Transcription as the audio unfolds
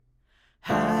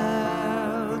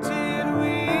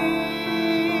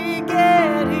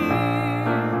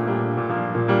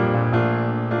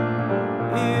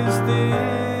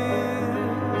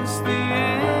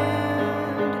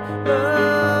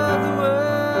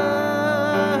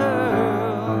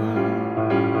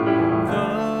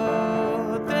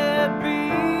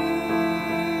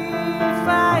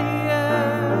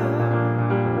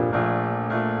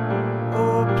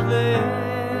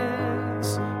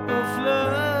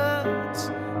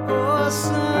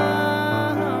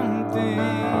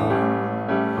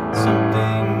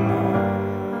something more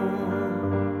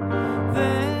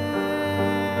than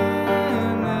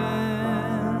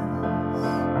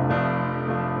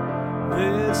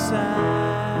this apathy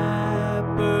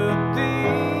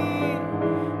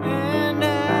and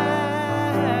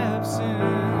absence.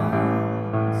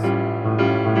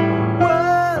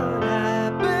 What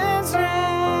happens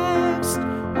next?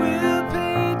 Will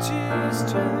pages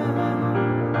turn?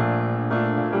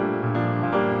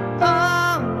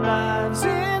 Our lives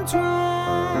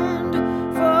entwined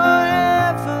forevermore.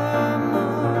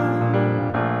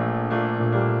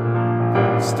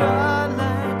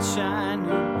 Starlight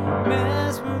shining,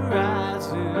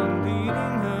 mesmerizing,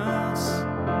 leading us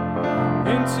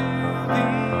into the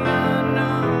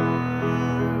unknown,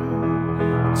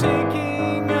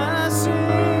 taking us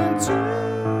into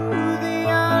the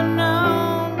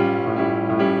unknown.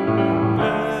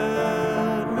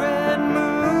 Blood red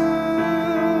moon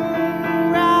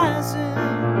rising,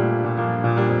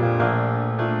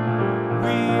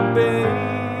 we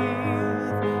bathe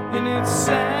in its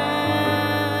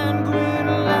sanguine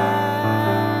light.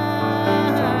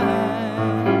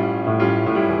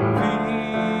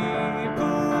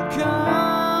 People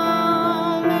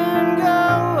come and go,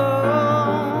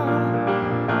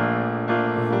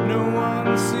 no one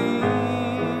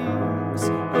seems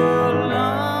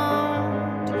alone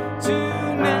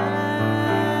tonight.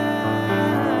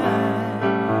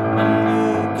 I'm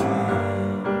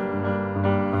looking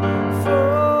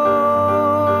for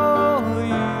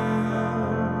you,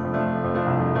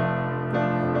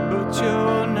 but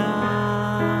you're not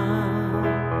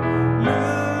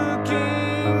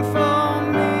looking for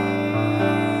me.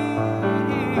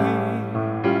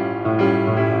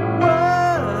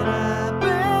 What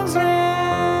happens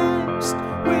next?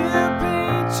 Will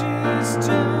pages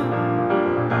turn?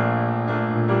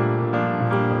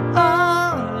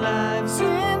 Our lives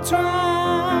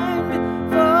entwined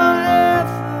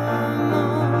forevermore.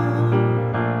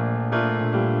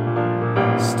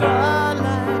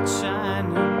 Starlight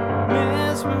shining,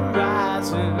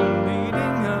 mesmerizing,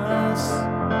 leading us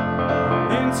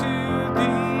into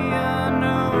the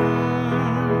unknown,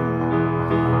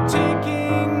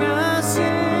 taking us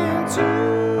into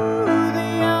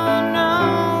the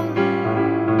unknown.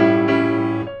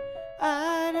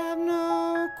 I'd have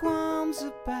no qualms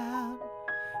about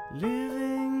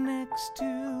living next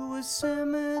to a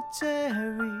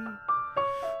cemetery,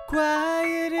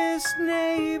 quietest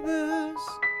neighbors,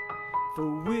 for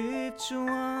which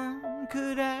one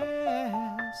could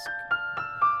ask?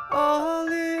 All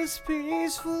is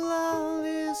peaceful, all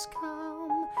is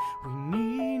calm, we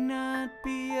need not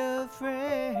be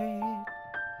afraid.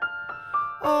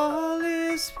 All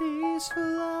is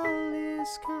peaceful, all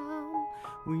is calm,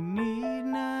 we need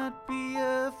not be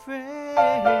afraid.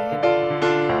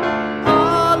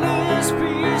 All is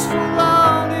peaceful,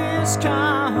 all is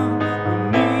calm,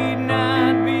 we need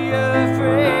not be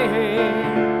afraid.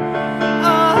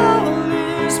 All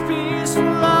is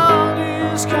peaceful, all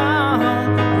is calm.